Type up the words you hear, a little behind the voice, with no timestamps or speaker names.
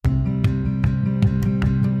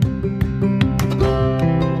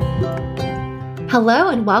Hello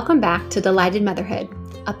and welcome back to Delighted Motherhood,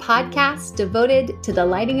 a podcast devoted to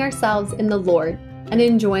delighting ourselves in the Lord and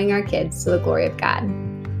enjoying our kids to the glory of God.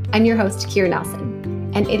 I'm your host, Keira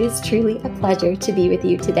Nelson, and it is truly a pleasure to be with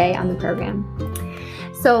you today on the program.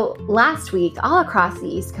 So last week, all across the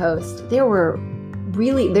East Coast, there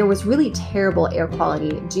was really terrible air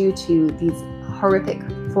quality due to these horrific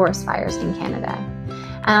forest fires in Canada.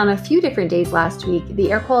 And on a few different days last week,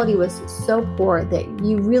 the air quality was so poor that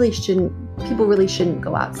people really shouldn't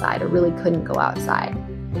go outside or really couldn't go outside.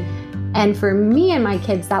 And for me and my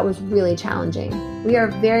kids, that was really challenging. We are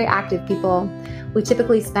very active people. We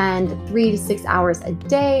typically spend 3 to 6 hours a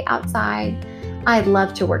day outside. I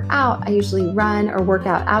love to work out. I usually run or work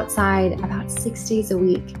out outside about 6 days a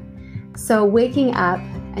week. So waking up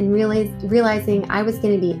and realizing I was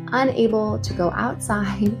going to be unable to go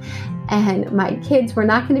outside and my kids were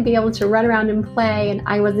not going to be able to run around and play and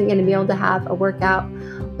I wasn't going to be able to have a workout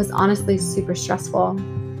was honestly super stressful.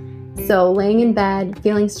 So laying in bed,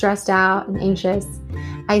 feeling stressed out and anxious,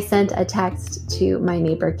 I sent a text to my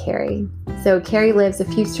neighbor, Carrie. So Carrie lives a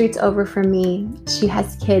few streets over from me. She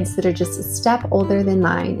has kids that are just a step older than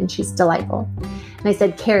mine and she's delightful. And I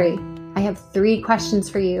said, Carrie, I have 3 questions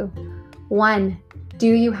for you. 1, do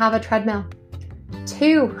you have a treadmill?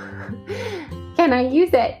 2, can I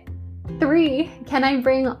use it? 3, can I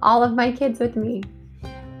bring all of my kids with me?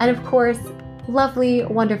 And of course, lovely,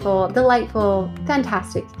 wonderful, delightful,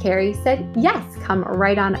 fantastic Carrie said, yes, come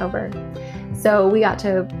right on over. So we got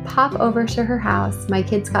to pop over to her house. My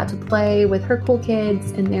kids got to play with her cool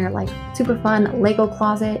kids in their super fun Lego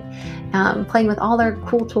closet, playing with all their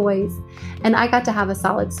cool toys. And I got to have a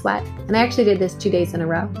solid sweat. And I actually did this 2 days in a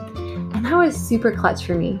row. And that was super clutch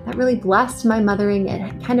for me. That really blessed my mothering.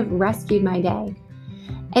 It kind of rescued my day.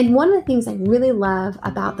 And one of the things I really love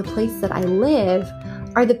about the place that I live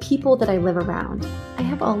are the people that I live around. I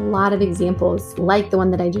have a lot of examples like the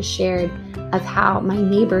one that I just shared of how my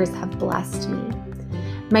neighbors have blessed me.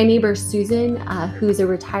 My neighbor Susan, who's a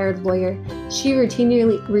retired lawyer, she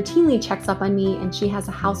routinely checks up on me and she has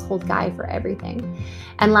a household guy for everything.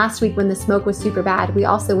 And last week when the smoke was super bad, we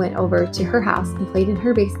also went over to her house and played in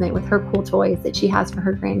her basement with her cool toys that she has for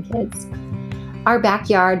her grandkids. Our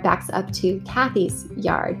backyard backs up to Kathy's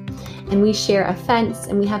yard, and we share a fence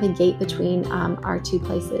and we have a gate between our 2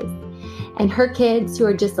 places. And her kids, who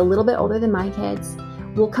are just a little bit older than my kids,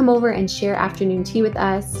 will come over and share afternoon tea with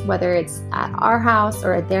us, whether it's at our house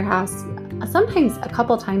or at their house, sometimes a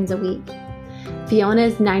couple times a week.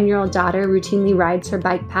 Fiona's 9-year-old daughter routinely rides her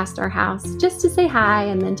bike past our house just to say hi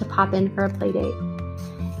and then to pop in for a play date.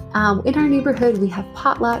 In our neighborhood, we have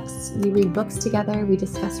potlucks, we read books together, we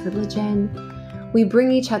discuss religion, we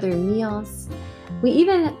bring each other meals. We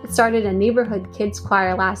even started a neighborhood kids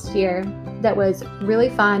choir last year that was really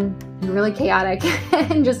fun and really chaotic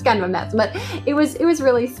and just kind of a mess, but it was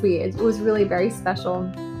really sweet. It was really very special.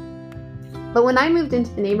 But when I moved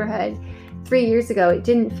into the neighborhood 3 years ago, it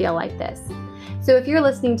didn't feel like this. So if you're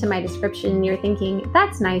listening to my description and you're thinking,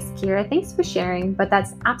 that's nice, Keira, thanks for sharing, but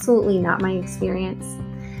that's absolutely not my experience.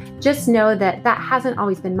 Just know that hasn't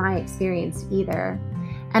always been my experience either.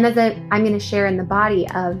 And as I'm going to share in the body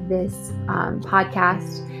of this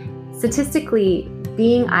podcast, statistically,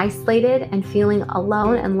 being isolated and feeling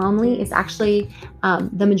alone and lonely is actually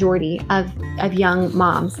the majority of young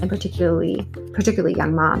moms, and particularly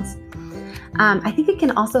young moms. I think it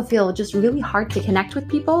can also feel just really hard to connect with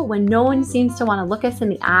people when no one seems to want to look us in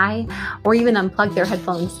the eye or even unplug their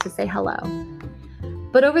headphones to say hello.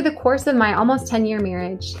 But over the course of my almost 10-year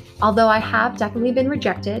marriage, although I have definitely been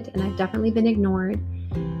rejected and I've definitely been ignored,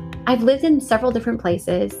 I've lived in several different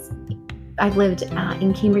places. I've lived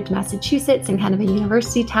in Cambridge, Massachusetts in kind of a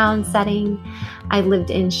university town setting. I've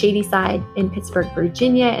lived in Shadyside in Pittsburgh,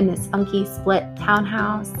 Virginia in this funky split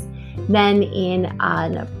townhouse. Then in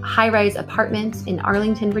a high-rise apartment in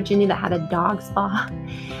Arlington, Virginia that had a dog spa.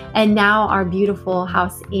 And now our beautiful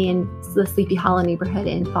house in the Sleepy Hollow neighborhood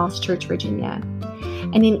in Falls Church, Virginia.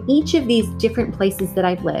 And in each of these different places that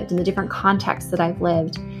I've lived, in the different contexts that I've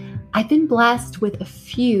lived, I've been blessed with a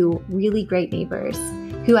few really great neighbors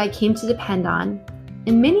who I came to depend on,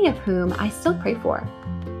 and many of whom I still pray for.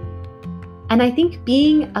 And I think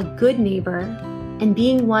being a good neighbor and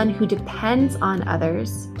being one who depends on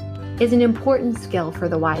others is an important skill for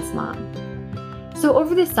the wise mom. So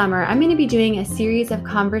over the summer, I'm going to be doing a series of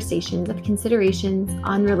conversations, of considerations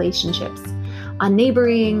on relationships, on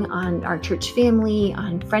neighboring, on our church family,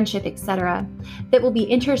 on friendship, etc., that will be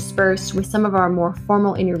interspersed with some of our more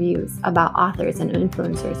formal interviews about authors and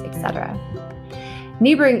influencers, etc.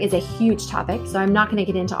 Neighboring is a huge topic, so I'm not going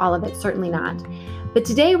to get into all of it, certainly not. But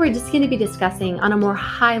today we're just going to be discussing on a more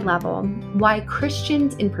high level why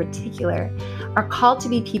Christians in particular are called to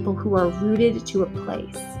be people who are rooted to a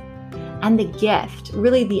place. And the gift,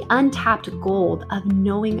 really the untapped gold of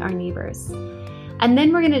knowing our neighbors. And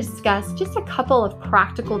then we're going to discuss just a couple of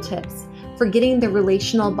practical tips for getting the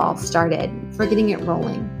relational ball started, for getting it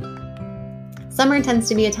rolling. Summer tends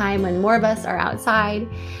to be a time when more of us are outside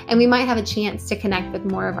and we might have a chance to connect with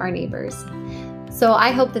more of our neighbors. So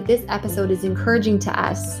I hope that this episode is encouraging to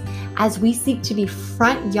us as we seek to be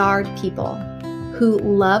front yard people who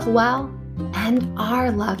love well and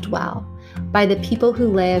are loved well by the people who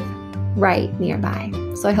live right nearby.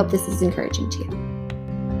 So I hope this is encouraging to you.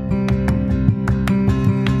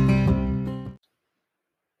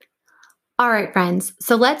 All right, friends,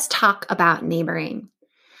 so let's talk about neighboring.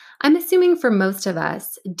 I'm assuming for most of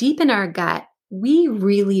us, deep in our gut, we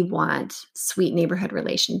really want sweet neighborhood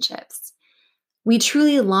relationships. We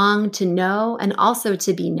truly long to know and also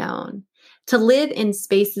to be known, to live in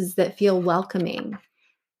spaces that feel welcoming.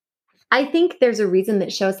 I think there's a reason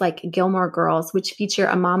that shows like Gilmore Girls, which feature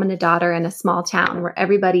a mom and a daughter in a small town where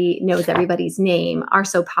everybody knows everybody's name, are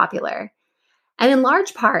so popular. And in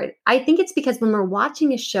large part, I think it's because when we're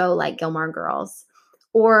watching a show like Gilmore Girls,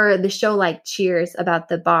 or the show like Cheers about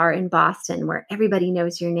the bar in Boston where everybody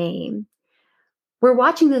knows your name, we're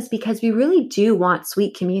watching this because we really do want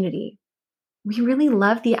sweet community. We really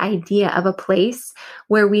love the idea of a place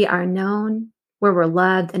where we are known, where we're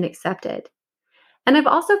loved and accepted. And I've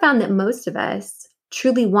also found that most of us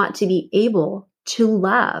truly want to be able to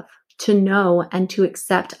love, to know, and to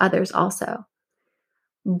accept others also.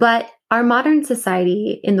 But our modern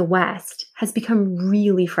society in the West has become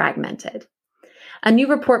really fragmented. A new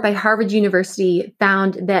report by Harvard University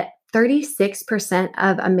found that 36%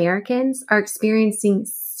 of Americans are experiencing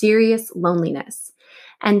serious loneliness.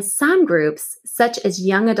 And some groups, such as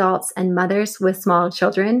young adults and mothers with small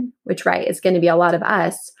children, which, right, is going to be a lot of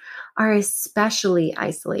us, are especially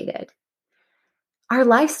isolated. Our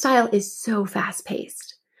lifestyle is so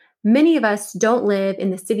fast-paced. Many of us don't live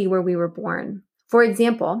in the city where we were born. For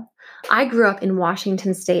example, I grew up in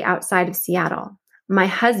Washington State outside of Seattle. My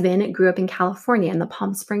husband grew up in California in the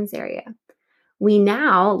Palm Springs area. We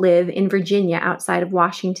now live in Virginia outside of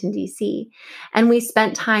Washington, D.C., and we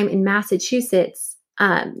spent time in Massachusetts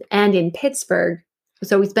and in Pittsburgh.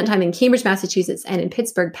 So we spent time in Cambridge, Massachusetts, and in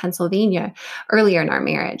Pittsburgh, Pennsylvania earlier in our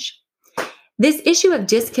marriage. This issue of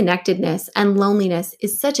disconnectedness and loneliness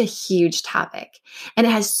is such a huge topic, and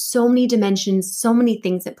it has so many dimensions, so many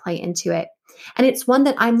things that play into it. And it's one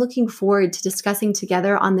that I'm looking forward to discussing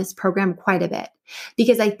together on this program quite a bit,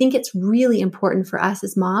 because I think it's really important for us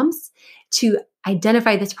as moms to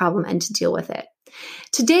identify this problem and to deal with it.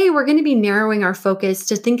 Today, we're going to be narrowing our focus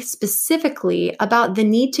to think specifically about the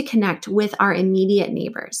need to connect with our immediate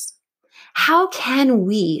neighbors. How can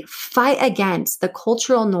we fight against the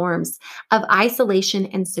cultural norms of isolation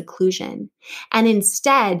and seclusion and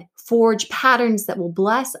instead forge patterns that will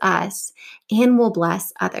bless us and will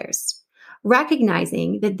bless others,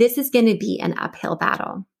 recognizing that this is going to be an uphill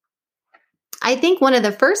battle? I think one of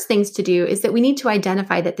the first things to do is that we need to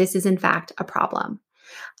identify that this is in fact a problem.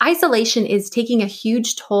 Isolation is taking a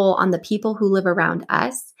huge toll on the people who live around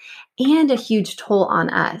us and a huge toll on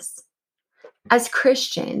us. As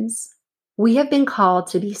Christians, we have been called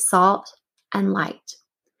to be salt and light.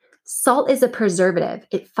 Salt is a preservative.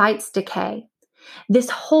 It fights decay. This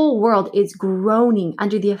whole world is groaning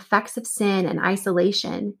under the effects of sin and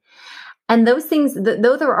isolation. And those things,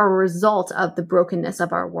 those are a result of the brokenness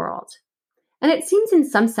of our world. And it seems in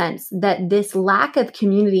some sense that this lack of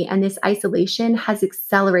community and this isolation has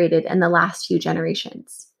accelerated in the last few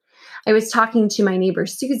generations. I was talking to my neighbor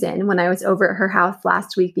Susan when I was over at her house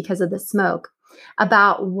last week because of the smoke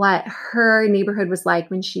about what her neighborhood was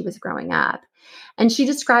like when she was growing up. And she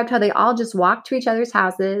described how they all just walked to each other's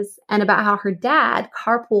houses and about how her dad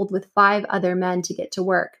carpooled with 5 other men to get to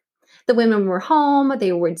work. The women were home,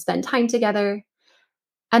 they would spend time together.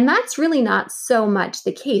 And that's really not so much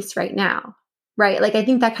the case right now, right? Like I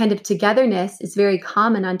think that kind of togetherness is very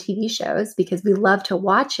common on TV shows because we love to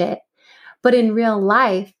watch it. But in real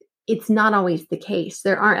life, it's not always the case.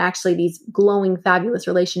 There aren't actually these glowing, fabulous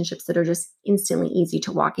relationships that are just instantly easy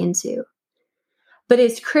to walk into. But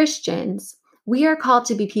as Christians, we are called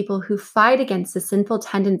to be people who fight against the sinful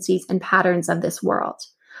tendencies and patterns of this world.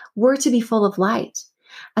 We're to be full of light.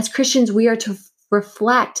 As Christians, we are to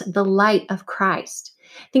reflect the light of Christ.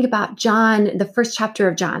 Think about John, the first chapter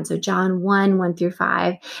of John. So John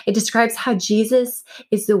 1:1-5. It describes how Jesus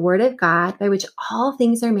is the Word of God by which all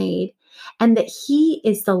things are made, and that he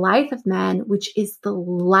is the life of man, which is the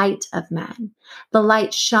light of men. The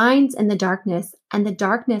light shines in the darkness, and the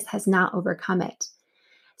darkness has not overcome it.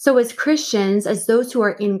 So as Christians, as those who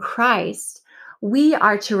are in Christ, We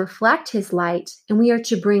are to reflect his light, and we are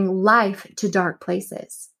to bring life to dark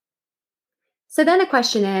places. So then the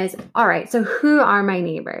question is, all right, so who are my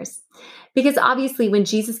neighbors? Because obviously when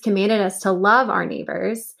Jesus commanded us to love our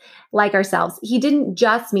neighbors like ourselves, he didn't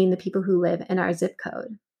just mean the people who live in our zip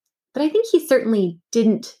code. But I think he certainly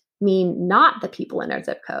didn't mean not the people in our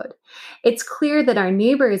zip code. It's clear that our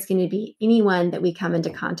neighbor is going to be anyone that we come into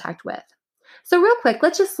contact with. So real quick,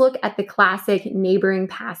 let's just look at the classic neighboring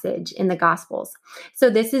passage in the Gospels.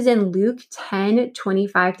 So this is in Luke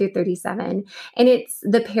 10:25 through 37, and it's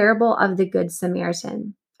the parable of the Good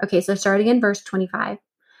Samaritan. Okay, so starting in verse 25.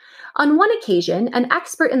 On one occasion, an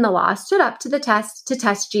expert in the law stood up to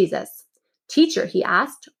test Jesus. Teacher, he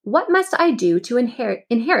asked, what must I do to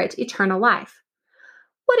inherit eternal life?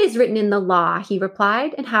 What is written in the law, he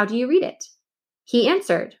replied, and how do you read it? He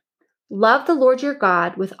answered, love the Lord your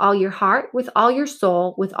God with all your heart, with all your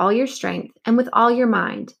soul, with all your strength, and with all your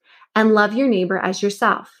mind, and love your neighbor as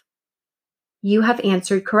yourself. You have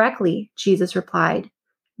answered correctly, Jesus replied.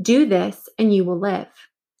 Do this and you will live.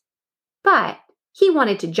 But he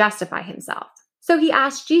wanted to justify himself. So he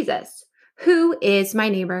asked Jesus, who is my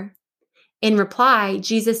neighbor? In reply,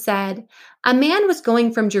 Jesus said, a man was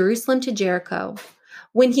going from Jerusalem to Jericho.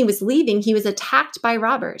 When he was leaving, he was attacked by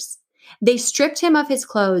robbers. They stripped him of his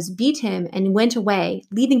clothes, beat him, and went away,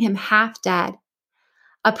 leaving him half dead.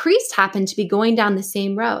 A priest happened to be going down the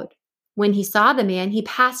same road. When he saw the man, he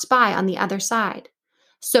passed by on the other side.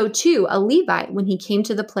 So too, a Levite, when he came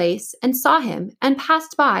to the place and saw him and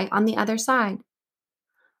passed by on the other side.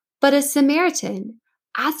 But a Samaritan,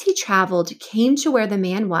 as he traveled, came to where the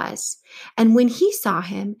man was, and when he saw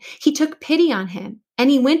him, he took pity on him, and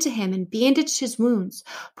he went to him and bandaged his wounds,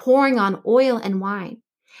 pouring on oil and wine.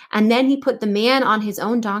 And then he put the man on his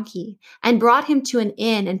own donkey and brought him to an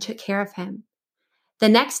inn and took care of him. The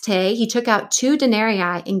next day he took out 2 denarii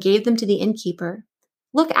and gave them to the innkeeper.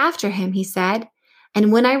 Look after him, he said,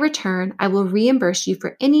 and when I return, I will reimburse you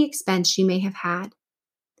for any expense you may have had.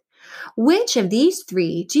 Which of these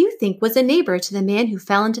 3 do you think was a neighbor to the man who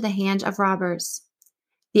fell into the hand of robbers?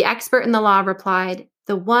 The expert in the law replied,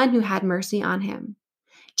 the one who had mercy on him.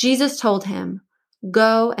 Jesus told him,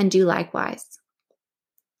 go and do likewise.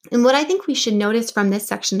 And what I think we should notice from this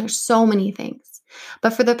section, there's so many things, but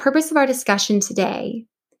for the purpose of our discussion today,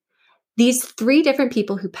 these 3 different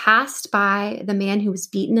people who passed by the man who was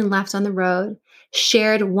beaten and left on the road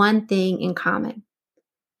shared one thing in common,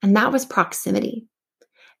 and that was proximity.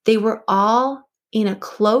 They were all in a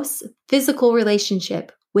close physical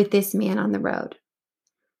relationship with this man on the road.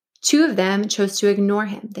 2 of them chose to ignore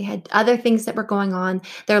him. They had other things that were going on.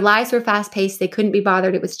 Their lives were fast-paced. They couldn't be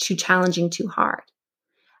bothered. It was too challenging, too hard.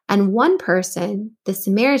 And one person, the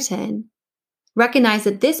Samaritan, recognized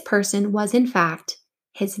that this person was in fact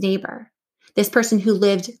his neighbor. This person who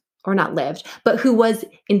lived, or not lived, but who was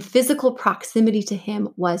in physical proximity to him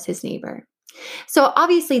was his neighbor. So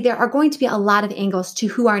obviously there are going to be a lot of angles to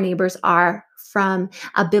who our neighbors are from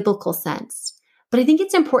a biblical sense. But I think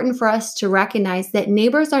it's important for us to recognize that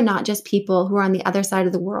neighbors are not just people who are on the other side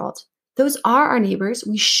of the world. Those are our neighbors.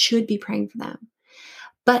 We should be praying for them.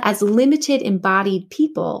 But as limited embodied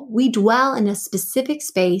people, we dwell in a specific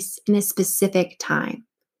space in a specific time.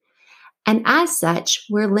 And as such,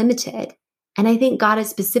 we're limited. And I think God is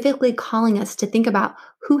specifically calling us to think about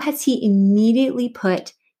who has he immediately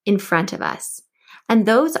put in front of us. And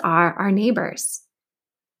those are our neighbors.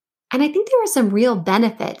 And I think there are some real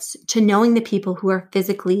benefits to knowing the people who are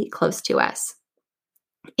physically close to us.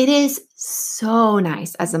 It is so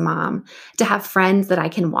nice as a mom to have friends that I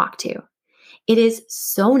can walk to. It is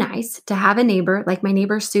so nice to have a neighbor like my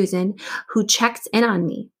neighbor Susan who checks in on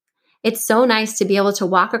me. It's so nice to be able to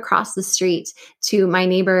walk across the street to my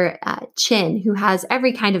neighbor Chin, who has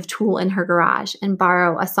every kind of tool in her garage, and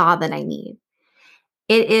borrow a saw that I need.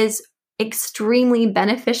 It is extremely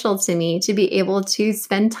beneficial to me to be able to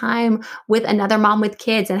spend time with another mom with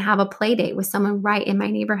kids and have a play date with someone right in my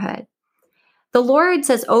neighborhood. The Lord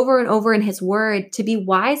says over and over in his word to be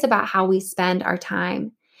wise about how we spend our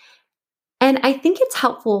time. And I think it's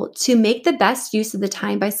helpful to make the best use of the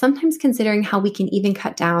time by sometimes considering how we can even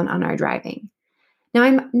cut down on our driving. Now,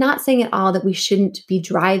 I'm not saying at all that we shouldn't be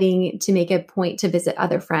driving to make a point to visit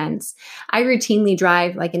other friends. I routinely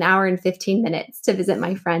drive like an hour and 15 minutes to visit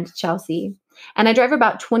my friend Chelsea, and I drive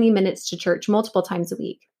about 20 minutes to church multiple times a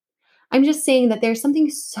week. I'm just saying that there's something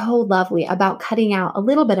so lovely about cutting out a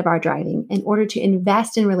little bit of our driving in order to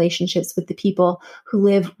invest in relationships with the people who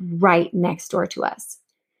live right next door to us.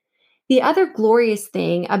 The other glorious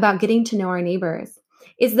thing about getting to know our neighbors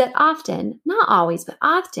is that often, not always, but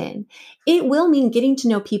often, it will mean getting to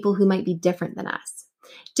know people who might be different than us,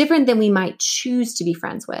 different than we might choose to be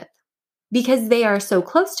friends with. because they are so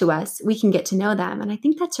close to us, we can get to know them. And I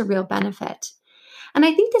think that's a real benefit. And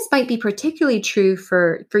I think this might be particularly true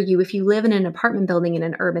for you if you live in an apartment building in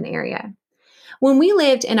an urban area. When we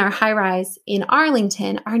lived in our high rise in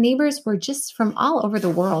Arlington, our neighbors were just from all over the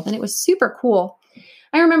world, and it was super cool.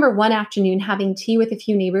 I remember one afternoon having tea with a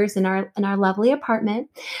few neighbors in our lovely apartment.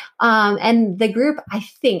 And the group, I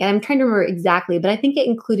think, and I'm trying to remember exactly, but I think it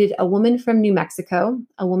included a woman from New Mexico,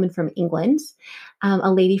 a woman from England,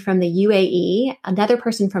 a lady from the UAE, another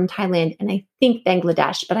person from Thailand, and I think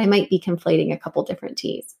Bangladesh, but I might be conflating a couple different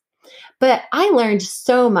teas. But I learned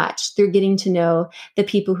so much through getting to know the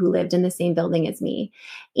people who lived in the same building as me.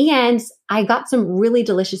 And I got some really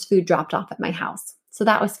delicious food dropped off at my house. So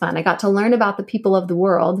that was fun. I got to learn about the people of the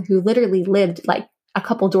world who literally lived like a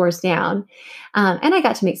couple doors down. And I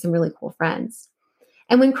got to make some really cool friends.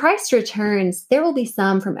 And when Christ returns, there will be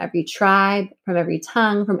some from every tribe, from every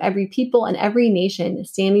tongue, from every people and every nation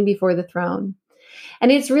standing before the throne.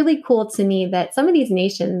 And it's really cool to me that some of these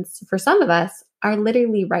nations, for some of us, are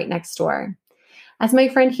literally right next door. As my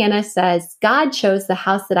friend Hannah says, God chose the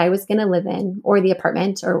house that I was going to live in, or the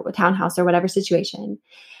apartment or townhouse or whatever situation.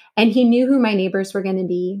 And he knew who my neighbors were going to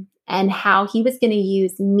be and how he was going to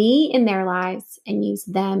use me in their lives and use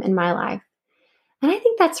them in my life. And I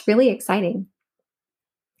think that's really exciting.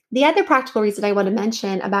 The other practical reason I want to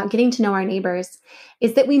mention about getting to know our neighbors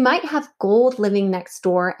is that we might have gold living next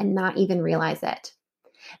door and not even realize it.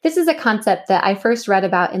 This is a concept that I first read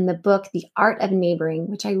about in the book, The Art of Neighboring,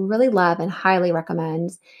 which I really love and highly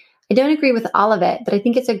recommend. I don't agree with all of it, but I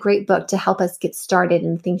think it's a great book to help us get started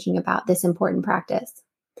in thinking about this important practice.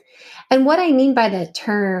 And what I mean by the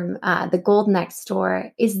term, the gold next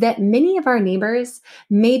door, is that many of our neighbors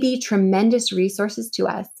may be tremendous resources to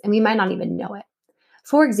us, and we might not even know it.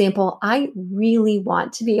 For example, I really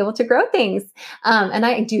want to be able to grow things. And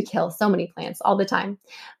I do kill so many plants all the time,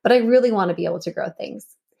 but I really want to be able to grow things.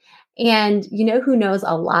 And you know who knows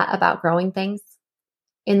a lot about growing things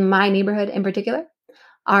in my neighborhood in particular?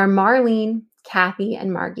 Are Marlene, Kathy,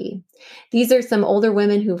 and Margie. These are some older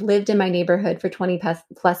women who've lived in my neighborhood for 20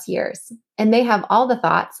 plus years. And they have all the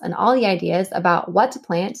thoughts and all the ideas about what to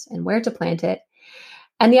plant and where to plant it.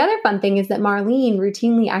 And the other fun thing is that Marlene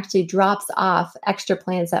routinely actually drops off extra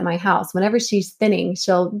plants at my house. Whenever she's thinning,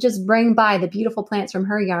 she'll just bring by the beautiful plants from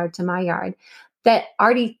her yard to my yard that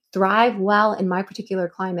already thrive well in my particular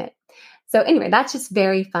climate. So anyway, that's just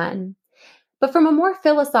very fun. But from a more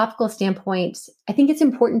philosophical standpoint, I think it's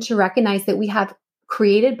important to recognize that we have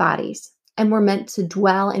created bodies and we're meant to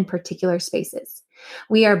dwell in particular spaces.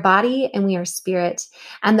 We are body and we are spirit.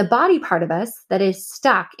 And the body part of us that is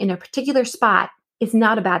stuck in a particular spot is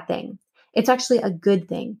not a bad thing. It's actually a good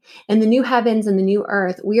thing. In the new heavens and the new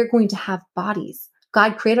earth, we are going to have bodies.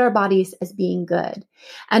 God created our bodies as being good.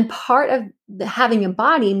 And part of having a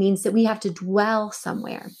body means that we have to dwell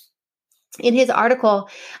somewhere. In his article,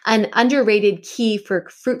 An Underrated Key for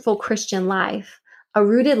Fruitful Christian Life, A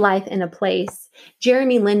Rooted Life in a Place,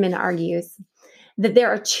 Jeremy Linman argues that there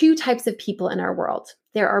are two types of people in our world.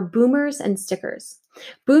 There are boomers and stickers.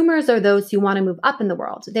 Boomers are those who want to move up in the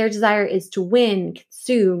world. Their desire is to win,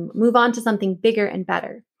 consume, move on to something bigger and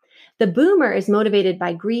better. The boomer is motivated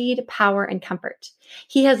by greed, power, and comfort.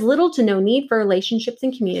 He has little to no need for relationships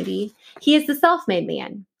and community. He is the self-made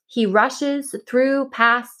man. He rushes through,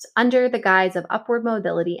 past, under the guise of upward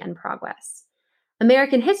mobility and progress.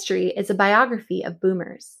 American history is a biography of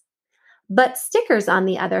boomers. But stickers, on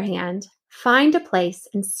the other hand, find a place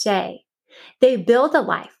and stay. They build a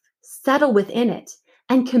life, settle within it,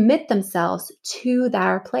 and commit themselves to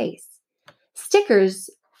their place. Stickers,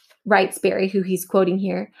 writes Barry, who he's quoting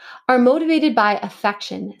here, are motivated by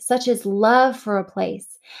affection, such as love for a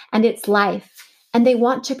place and its life, and they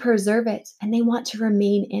want to preserve it and they want to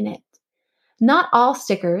remain in it. Not all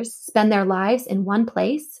stickers spend their lives in one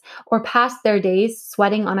place or pass their days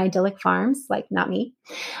sweating on idyllic farms, like not me,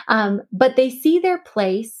 but they see their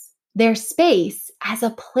place, their space, as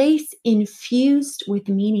a place infused with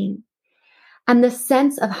meaning and the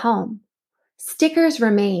sense of home. Stickers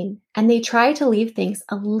remain, and they try to leave things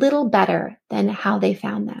a little better than how they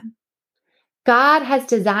found them. God has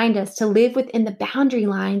designed us to live within the boundary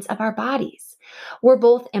lines of our bodies. We're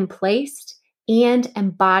both emplaced and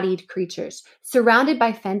embodied creatures, surrounded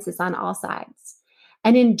by fences on all sides.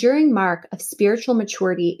 An enduring mark of spiritual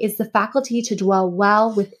maturity is the faculty to dwell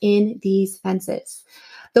well within these fences.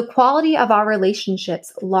 The quality of our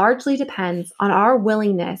relationships largely depends on our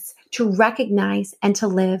willingness to recognize and to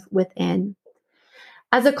live within.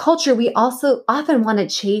 As a culture, we also often want to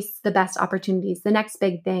chase the best opportunities, the next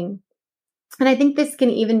big thing. And I think this can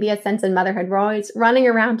even be a sense in motherhood. We're always running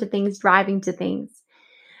around to things, driving to things.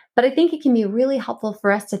 But I think it can be really helpful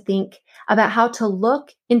for us to think about how to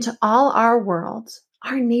look into all our world,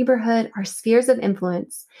 our neighborhood, our spheres of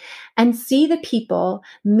influence, and see the people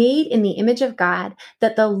made in the image of God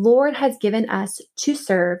that the Lord has given us to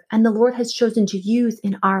serve and the Lord has chosen to use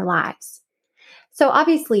in our lives. So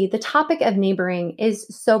obviously, the topic of neighboring is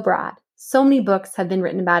so broad. So many books have been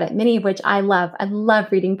written about it, many of which I love. I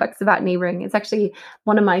love reading books about neighboring. It's actually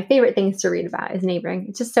one of my favorite things to read about is neighboring.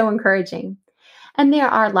 It's just so encouraging. And there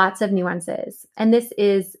are lots of nuances. And this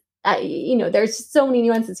is, there's so many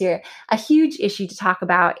nuances here. A huge issue to talk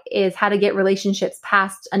about is how to get relationships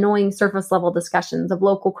past annoying surface level discussions of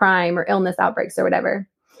local crime or illness outbreaks or whatever.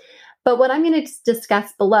 But what I'm going to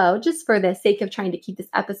discuss below, just for the sake of trying to keep this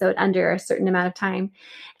episode under a certain amount of time,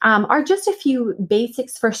 are just a few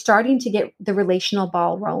basics for starting to get the relational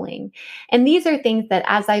ball rolling. And these are things that,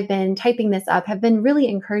 as I've been typing this up, have been really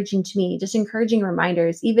encouraging to me, just encouraging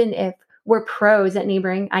reminders, even if we're pros at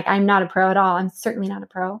neighboring. I'm not a pro at all. I'm certainly not a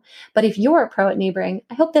pro. But if you're a pro at neighboring,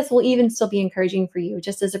 I hope this will even still be encouraging for you,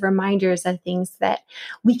 just as a reminders of things that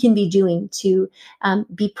we can be doing to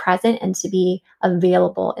be present and to be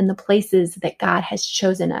available in the places that God has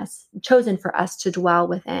chosen for us to dwell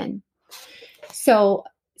within. So,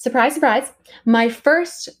 surprise, surprise, my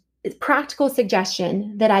first practical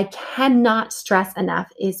suggestion that I cannot stress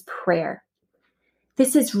enough is prayer.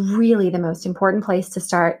 This is really the most important place to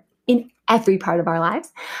start in every part of our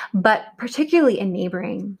lives, but particularly in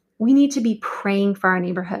neighboring. We need to be praying for our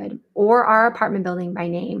neighborhood or our apartment building by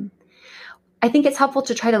name. I think it's helpful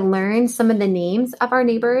to try to learn some of the names of our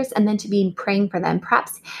neighbors and then to be praying for them.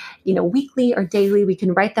 Perhaps, weekly or daily, we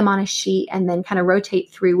can write them on a sheet and then kind of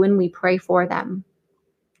rotate through when we pray for them.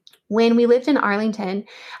 When we lived in Arlington,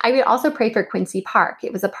 I would also pray for Quincy Park.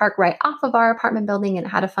 It was a park right off of our apartment building and it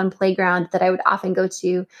had a fun playground that I would often go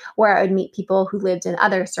to where I would meet people who lived in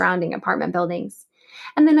other surrounding apartment buildings.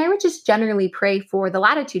 And then I would just generally pray for the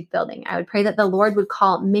Latitude building. I would pray that the Lord would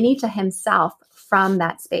call many to himself from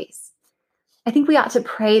that space. I think we ought to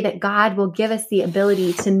pray that God will give us the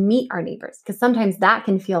ability to meet our neighbors, because sometimes that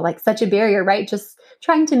can feel like such a barrier, right? Just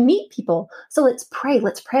trying to meet people. So let's pray.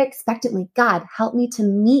 Let's pray expectantly. God, help me to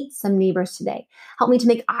meet some neighbors today. Help me to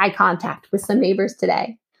make eye contact with some neighbors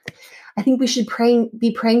today. I think we should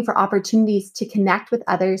be praying for opportunities to connect with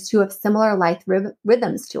others who have similar life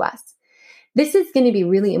rhythms to us. This is going to be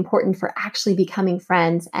really important for actually becoming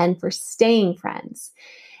friends and for staying friends.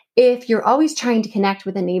 If you're always trying to connect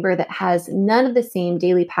with a neighbor that has none of the same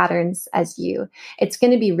daily patterns as you, it's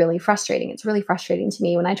going to be really frustrating. It's really frustrating to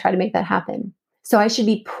me when I try to make that happen. So I should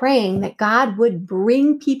be praying that God would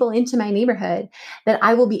bring people into my neighborhood that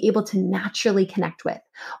I will be able to naturally connect with.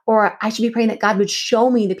 Or I should be praying that God would show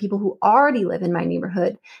me the people who already live in my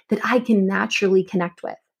neighborhood that I can naturally connect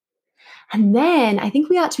with. And then I think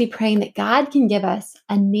we ought to be praying that God can give us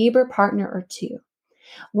a neighbor partner or two.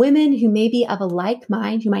 Women who may be of a like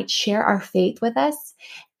mind, who might share our faith with us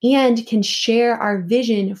and can share our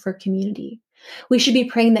vision for community. We should be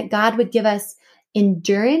praying that God would give us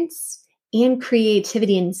endurance and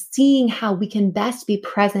creativity in seeing how we can best be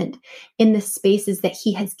present in the spaces that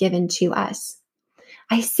He has given to us.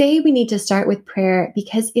 I say we need to start with prayer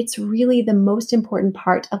because it's really the most important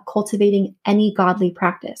part of cultivating any godly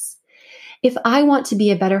practice. If I want to be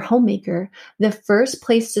a better homemaker, the first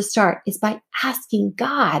place to start is by asking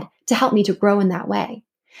God to help me to grow in that way.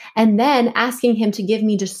 And then asking Him to give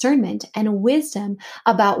me discernment and wisdom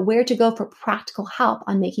about where to go for practical help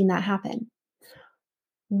on making that happen.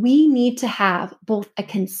 We need to have both a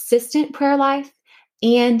consistent prayer life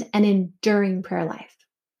and an enduring prayer life.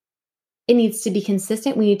 It needs to be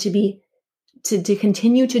consistent. We need to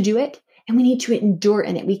continue to do it. And we need to endure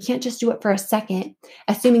in it. We can't just do it for a second,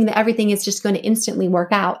 assuming that everything is just going to instantly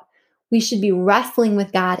work out. We should be wrestling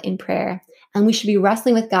with God in prayer. And we should be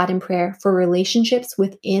wrestling with God in prayer for relationships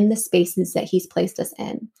within the spaces that He's placed us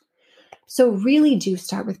in. So really do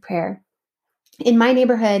start with prayer. In my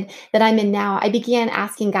neighborhood that I'm in now, I began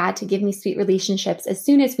asking God to give me sweet relationships as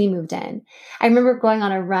soon as we moved in. I remember going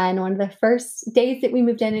on a run one of the first days that we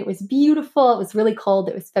moved in. It was beautiful. It was really cold.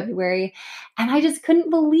 It was February. And I just couldn't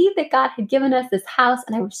believe that God had given us this house.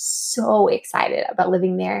 And I was so excited about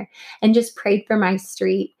living there and just prayed for my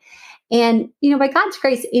street. And, by God's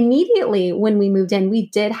grace, immediately when we moved in, we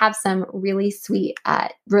did have some really sweet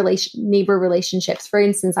neighbor relationships. For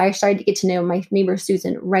instance, I started to get to know my neighbor,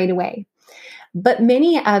 Susan, right away. But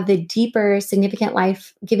many of the deeper, significant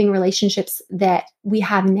life-giving relationships that we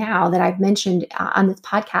have now that I've mentioned on this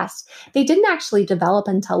podcast, they didn't actually develop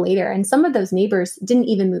until later. And some of those neighbors didn't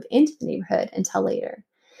even move into the neighborhood until later.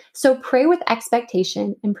 So pray with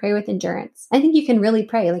expectation and pray with endurance. I think you can really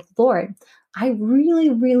pray like, Lord, I really,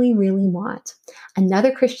 really, really want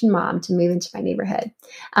another Christian mom to move into my neighborhood.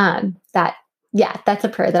 That's a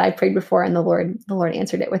prayer that I prayed before, and the Lord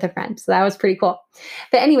answered it with a friend. So that was pretty cool.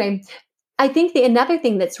 But anyway, I think another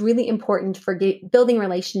thing that's really important for building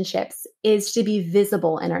relationships is to be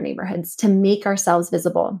visible in our neighborhoods, to make ourselves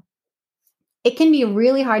visible. It can be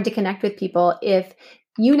really hard to connect with people if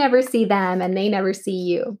you never see them and they never see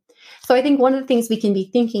you. So I think one of the things we can be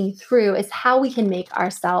thinking through is how we can make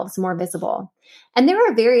ourselves more visible. And there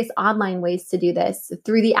are various online ways to do this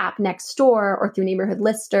through the app Nextdoor or through neighborhood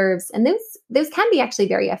listservs. And those can be actually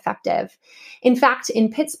very effective. In fact,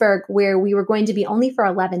 in Pittsburgh, where we were going to be only for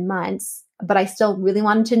 11 months, but I still really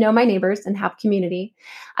wanted to know my neighbors and have community,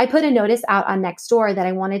 I put a notice out on Nextdoor that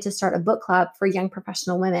I wanted to start a book club for young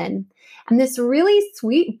professional women. And this really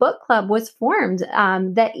sweet book club was formed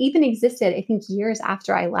that even existed, I think, years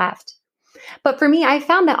after I left. But for me, I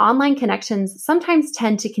found that online connections sometimes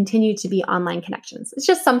tend to continue to be online connections. It's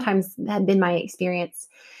just sometimes had been my experience,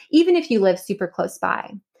 even if you live super close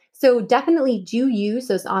by. So definitely do use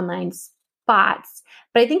those online spots,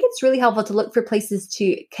 but I think it's really helpful to look for places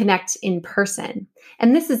to connect in person.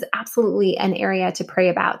 And this is absolutely an area to pray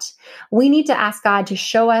about. We need to ask God to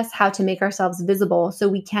show us how to make ourselves visible so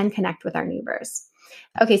we can connect with our neighbors.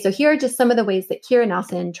 Okay, so here are just some of the ways that Kira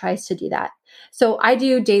Nelson tries to do that. So I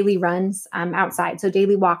do daily runs outside, so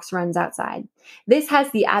daily walks, runs outside. This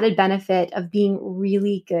has the added benefit of being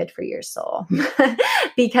really good for your soul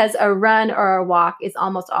because a run or a walk is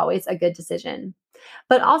almost always a good decision.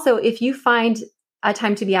 But also, if you find a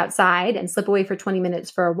time to be outside and slip away for 20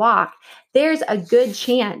 minutes for a walk, there's a good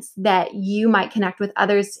chance that you might connect with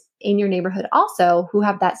others in your neighborhood also who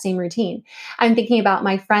have that same routine. I'm thinking about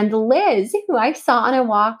my friend Liz, who I saw on a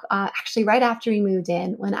walk actually right after we moved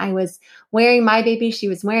in. When I was wearing my baby, she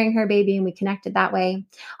was wearing her baby, and we connected that way.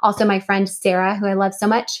 Also, my friend Sarah, who I love so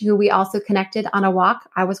much, who we also connected on a walk.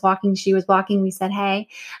 I was walking, she was walking, we said hey.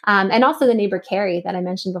 And also the neighbor Carrie that I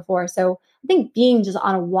mentioned before. So I think being just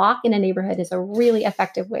on a walk in a neighborhood is a really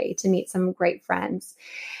effective way to meet some great friends.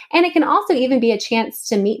 And it can also even be a chance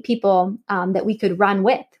to meet people that we could run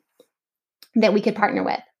with, that we could partner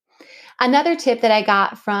with. Another tip that I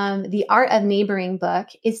got from the Art of Neighboring book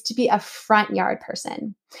is to be a front yard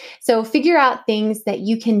person. So figure out things that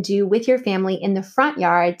you can do with your family in the front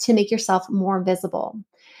yard to make yourself more visible.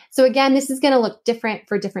 So again, this is going to look different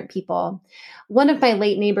for different people. One of my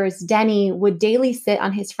late neighbors, Denny, would daily sit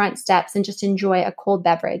on his front steps and just enjoy a cold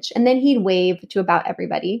beverage. And then he'd wave to about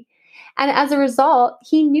everybody. And as a result,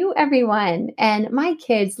 he knew everyone. And my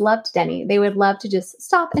kids loved Denny. They would love to just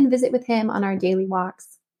stop and visit with him on our daily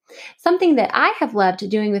walks. Something that I have loved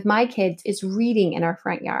doing with my kids is reading in our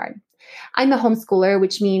front yard. I'm a homeschooler,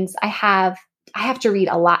 which means I have to read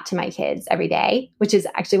a lot to my kids every day, which is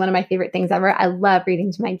actually one of my favorite things ever. I love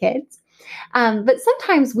reading to my kids. But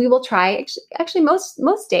sometimes we will try, actually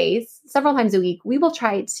most days, several times a week, we will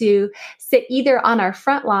try to sit either on our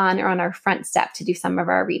front lawn or on our front step to do some of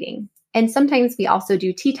our reading. And sometimes we also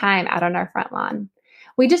do tea time out on our front lawn.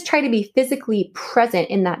 We just try to be physically present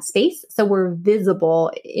in that space so we're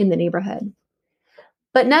visible in the neighborhood.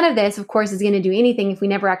 But none of this, of course, is going to do anything if we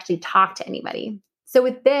never actually talk to anybody. So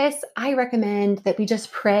with this, I recommend that we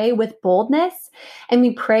just pray with boldness and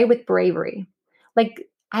we pray with bravery. Like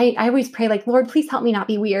I always pray like, Lord, please help me not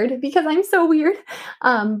be weird because I'm so weird.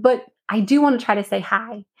 But I do want to try to say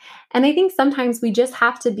hi. And I think sometimes we just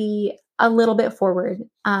have to be a little bit forward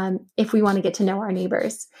if we want to get to know our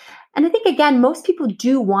neighbors. And I think, again, most people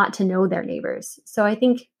do want to know their neighbors. So I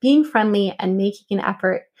think being friendly and making an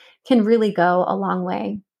effort can really go a long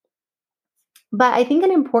way. But I think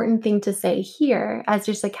an important thing to say here, as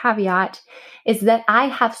just a caveat, is that I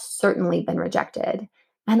have certainly been rejected.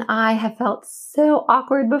 And I have felt so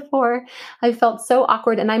awkward before. I felt so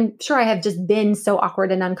awkward, and I'm sure I have just been so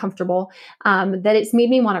awkward and uncomfortable that it's made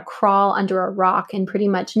me want to crawl under a rock and pretty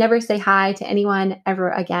much never say hi to anyone ever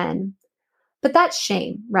again. But that's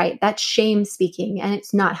shame, right? That's shame speaking, and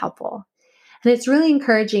it's not helpful. And it's really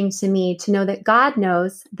encouraging to me to know that God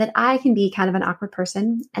knows that I can be kind of an awkward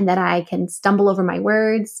person and that I can stumble over my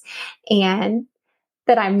words and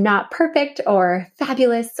that I'm not perfect or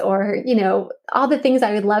fabulous or, all the things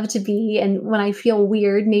I would love to be. And when I feel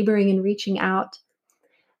weird, neighboring and reaching out,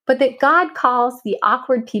 but that God calls the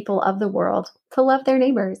awkward people of the world to love their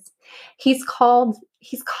neighbors. He's called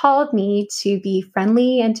me to be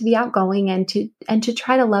friendly and to be outgoing and to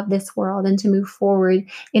try to love this world and to move forward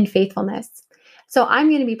in faithfulness. So I'm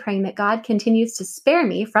going to be praying that God continues to spare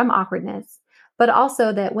me from awkwardness, but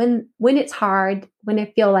also that when it's hard, when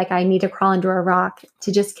I feel like I need to crawl under a rock,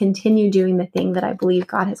 to just continue doing the thing that I believe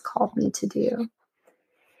God has called me to do.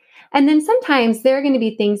 And then sometimes there are going to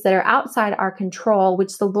be things that are outside our control,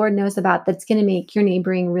 which the Lord knows about, that's going to make your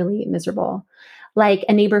neighboring really miserable, like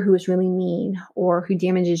a neighbor who is really mean or who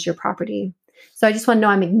damages your property. So I just want to know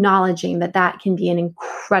I'm acknowledging that that can be an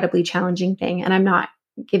incredibly challenging thing. And I'm not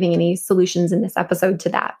giving any solutions in this episode to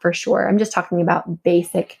that for sure. I'm just talking about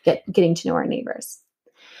basic getting to know our neighbors.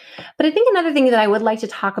 But I think another thing that I would like to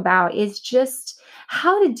talk about is just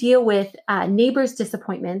how to deal with neighbors'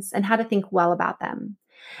 disappointments and how to think well about them.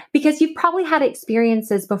 Because you've probably had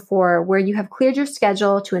experiences before where you have cleared your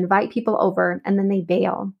schedule to invite people over and then they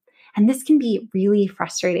bail. And this can be really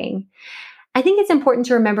frustrating. I think it's important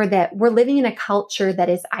to remember that we're living in a culture that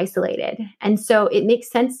is isolated. And so it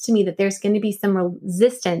makes sense to me that there's going to be some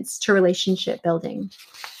resistance to relationship building.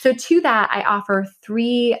 So to that, I offer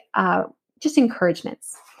three just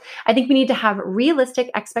encouragements. I think we need to have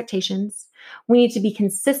realistic expectations. We need to be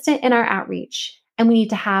consistent in our outreach, and we need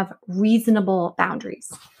to have reasonable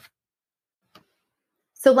boundaries.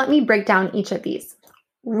 So let me break down each of these.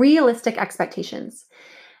 Realistic expectations.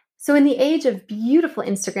 So in the age of beautiful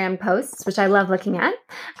Instagram posts, which I love looking at,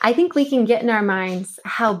 I think we can get in our minds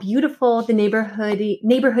how beautiful the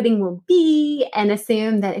neighborhooding will be and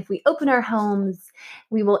assume that if we open our homes,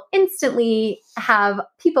 we will instantly have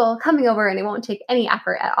people coming over and it won't take any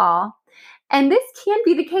effort at all. And this can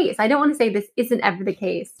be the case. I don't want to say this isn't ever the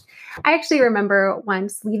case. I actually remember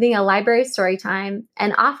once leaving a library story time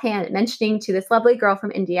and offhand mentioning to this lovely girl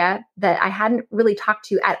from India that I hadn't really talked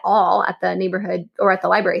to at all at the neighborhood or at the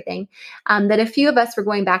library thing, that a few of us were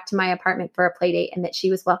going back to my apartment for a play date and that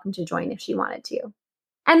she was welcome to join if she wanted to.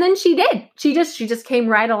 And then she did. She just came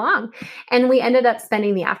right along. And we ended up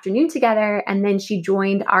spending the afternoon together. And then she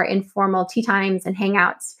joined our informal tea times and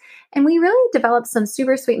hangouts. And we really developed some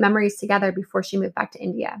super sweet memories together before she moved back to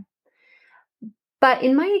India. But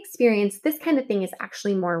in my experience, this kind of thing is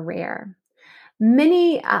actually more rare.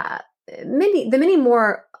 Many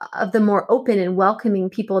more of the more open and welcoming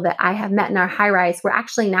people that I have met in our high rise were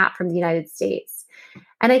actually not from the United States.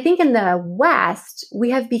 And I think in the West,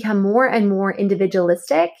 we have become more and more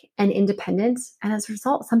individualistic and independent, and as a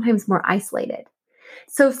result, sometimes more isolated.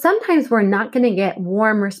 So sometimes we're not going to get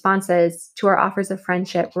warm responses to our offers of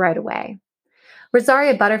friendship right away.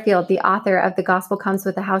 Rosaria Butterfield, the author of The Gospel Comes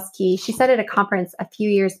with a House Key, she said at a conference a few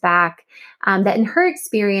years back that in her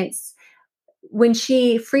experience, when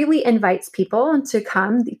she freely invites people to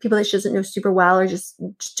come, people that she doesn't know super well or just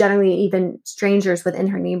generally even strangers within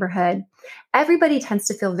her neighborhood, everybody tends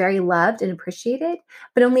to feel very loved and appreciated,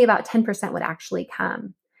 but only about 10% would actually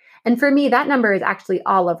come. And for me, that number is actually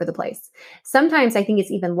all over the place. Sometimes I think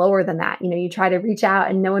it's even lower than that. You try to reach out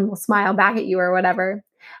and no one will smile back at you or whatever.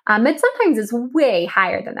 But sometimes it's way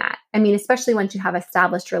higher than that. I mean, especially once you have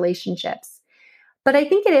established relationships. But I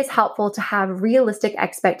think it is helpful to have realistic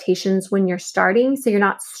expectations when you're starting so you're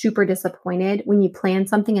not super disappointed when you plan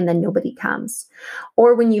something and then nobody comes.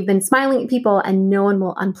 Or when you've been smiling at people and no one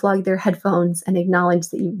will unplug their headphones and acknowledge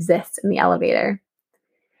that you exist in the elevator.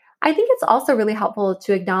 I think it's also really helpful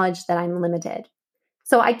to acknowledge that I'm limited.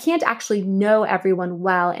 So I can't actually know everyone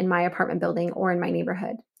well in my apartment building or in my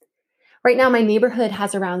neighborhood. Right now, my neighborhood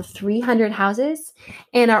has around 300 houses,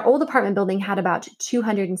 and our old apartment building had about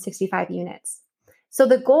 265 units. So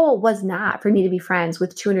the goal was not for me to be friends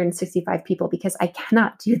with 265 people because I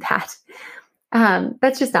cannot do that.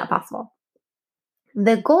 That's just not possible.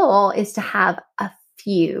 The goal is to have a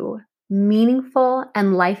few meaningful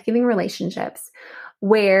and life-giving relationships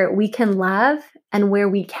where we can love and where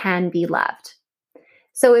we can be loved.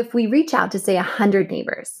 So if we reach out to say 100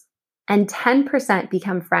 neighbors and 10%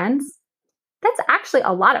 become friends, that's actually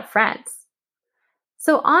a lot of friends.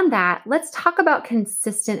 So on that, let's talk about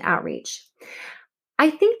consistent outreach. I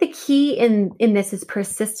think the key in this is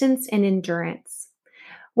persistence and endurance.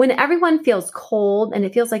 When everyone feels cold and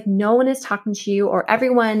it feels like no one is talking to you or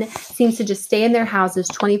everyone seems to just stay in their houses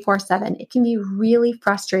 24/7, it can be really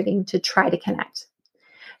frustrating to try to connect.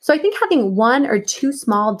 So I think having 1 or 2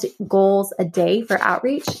 small goals a day for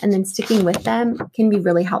outreach and then sticking with them can be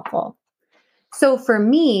really helpful. So for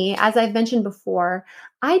me, as I've mentioned before,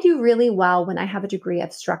 I do really well when I have a degree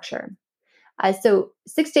of structure. So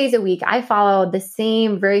 6 days a week, I follow the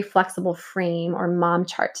same very flexible frame or mom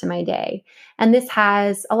chart to my day. And this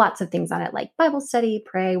has lots of things on it like Bible study,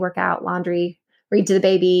 pray, workout, laundry, read to the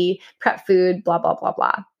baby, prep food, blah, blah, blah,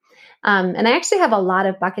 blah. And I actually have a lot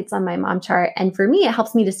of buckets on my mom chart. And for me, it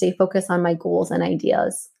helps me to stay focused on my goals and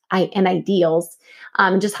ideals.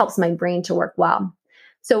 Just helps my brain to work well.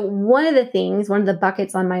 So one of the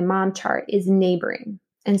buckets on my mom chart is neighboring.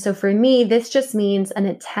 And so for me, this just means an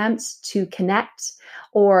attempt to connect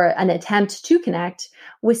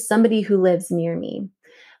with somebody who lives near me.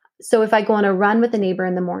 So if I go on a run with a neighbor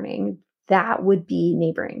in the morning, that would be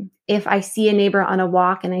neighboring. If I see a neighbor on a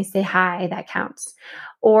walk and I say hi, that counts.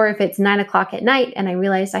 Or if it's 9 o'clock at night and I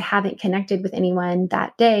realize I haven't connected with anyone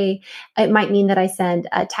that day, it might mean that I send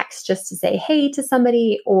a text just to say hey to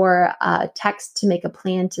somebody, or a text to make a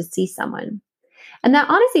plan to see someone. And that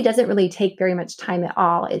honestly doesn't really take very much time at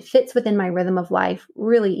all. It fits within my rhythm of life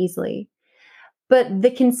really easily. But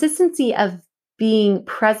the consistency of being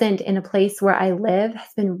present in a place where I live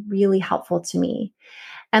has been really helpful to me.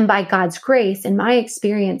 And by God's grace, in my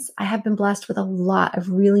experience, I have been blessed with a lot of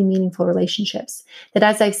really meaningful relationships that,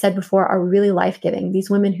 as I've said before, are really life-giving. These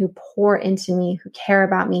women who pour into me, who care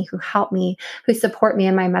about me, who help me, who support me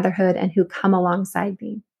in my motherhood, and who come alongside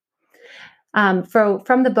me.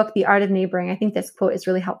 From the book, The Art of Neighboring, I think this quote is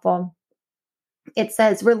really helpful. It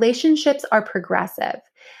says, relationships are progressive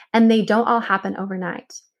and they don't all happen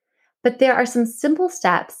overnight. But there are some simple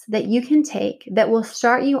steps that you can take that will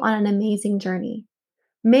start you on an amazing journey.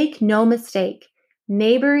 Make no mistake,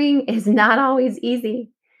 neighboring is not always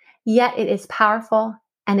easy, yet it is powerful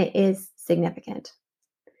and it is significant.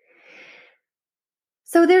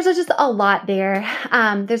 So there's just a lot there.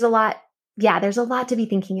 There's a lot to be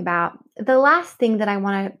thinking about. The last thing that I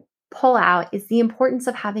want to pull out is the importance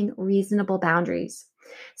of having reasonable boundaries.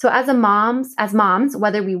 So as moms,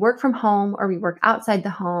 whether we work from home or we work outside the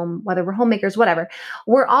home, whether we're homemakers, whatever,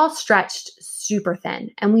 we're all stretched super thin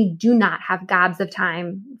and we do not have gobs of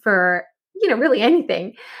time for, really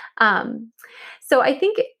anything. So I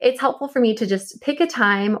think it's helpful for me to just pick a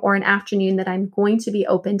time or an afternoon that I'm going to be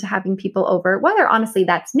open to having people over, whether honestly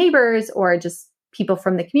that's neighbors or just people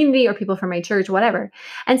from the community or people from my church, whatever,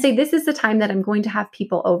 and say, this is the time that I'm going to have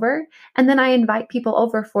people over. And then I invite people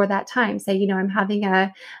over for that time. Say, I'm having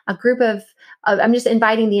a group of I'm just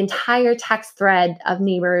inviting the entire text thread of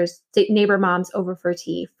neighbor moms over for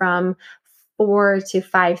tea from 4 to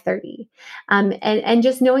 5:30. And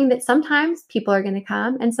just knowing that sometimes people are going to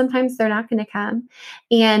come and sometimes they're not going to come.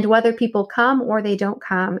 And whether people come or they don't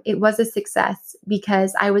come, it was a success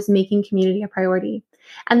because I was making community a priority.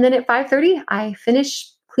 And then at 5:30, I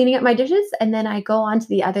finish cleaning up my dishes and then I go on to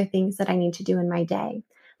the other things that I need to do in my day.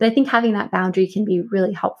 But I think having that boundary can be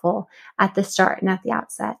really helpful at the start and at the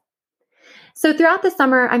outset. So throughout the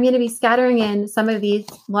summer, I'm going to be scattering in some of these,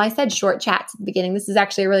 I said short chats at the beginning. This is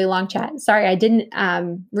actually a really long chat. Sorry, I didn't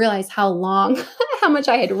realize how much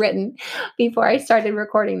I had written before I started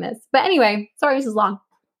recording this. But anyway, sorry, this is long.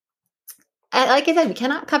 And like I said, we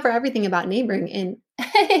cannot cover everything about neighboring in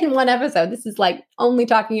one episode. This is like only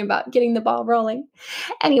talking about getting the ball rolling.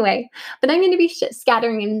 Anyway, but I'm going to be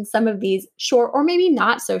scattering in some of these short or maybe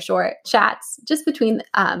not so short chats just between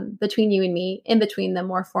you and me in between the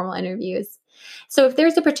more formal interviews. So if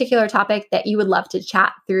there's a particular topic that you would love to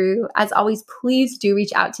chat through, as always, please do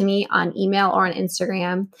reach out to me on email or on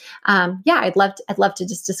Instagram. I'd love to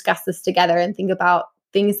just discuss this together and think about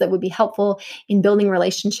things that would be helpful in building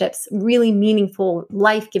relationships, really meaningful,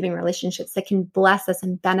 life-giving relationships that can bless us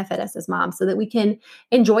and benefit us as moms so that we can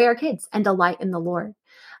enjoy our kids and delight in the Lord.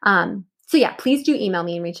 Please do email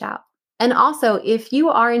me and reach out. And also, if you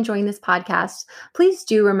are enjoying this podcast, please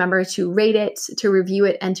do remember to rate it, to review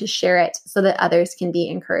it, and to share it so that others can be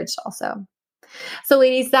encouraged also. So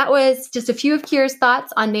ladies, that was just a few of Kira's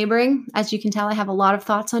thoughts on neighboring. As you can tell, I have a lot of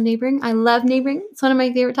thoughts on neighboring. I love neighboring. It's one of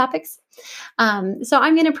my favorite topics. So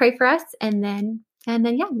I'm going to pray for us and then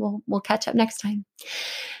we'll catch up next time.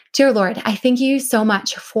 Dear Lord, I thank you so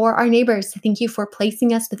much for our neighbors. Thank you for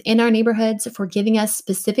placing us within our neighborhoods, for giving us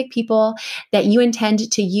specific people that you intend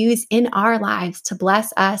to use in our lives to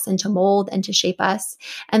bless us and to mold and to shape us,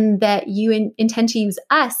 and that you intend to use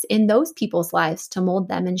us in those people's lives to mold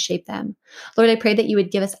them and shape them. Lord, I pray that you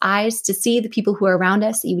would give us eyes to see the people who are around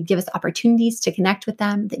us, that you would give us opportunities to connect with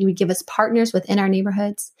them, that you would give us partners within our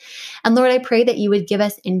neighborhoods. And Lord, I pray that you would give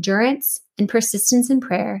us endurance and persistence in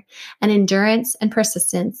prayer, and endurance and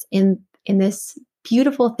persistence in this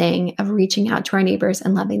beautiful thing of reaching out to our neighbors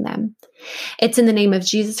and loving them. It's in the name of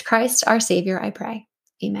Jesus Christ, our Savior, I pray.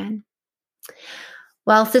 Amen.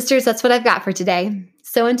 Well, sisters, that's what I've got for today.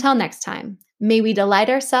 So until next time, may we delight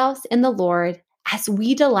ourselves in the Lord as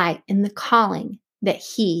we delight in the calling that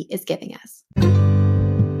He is giving us.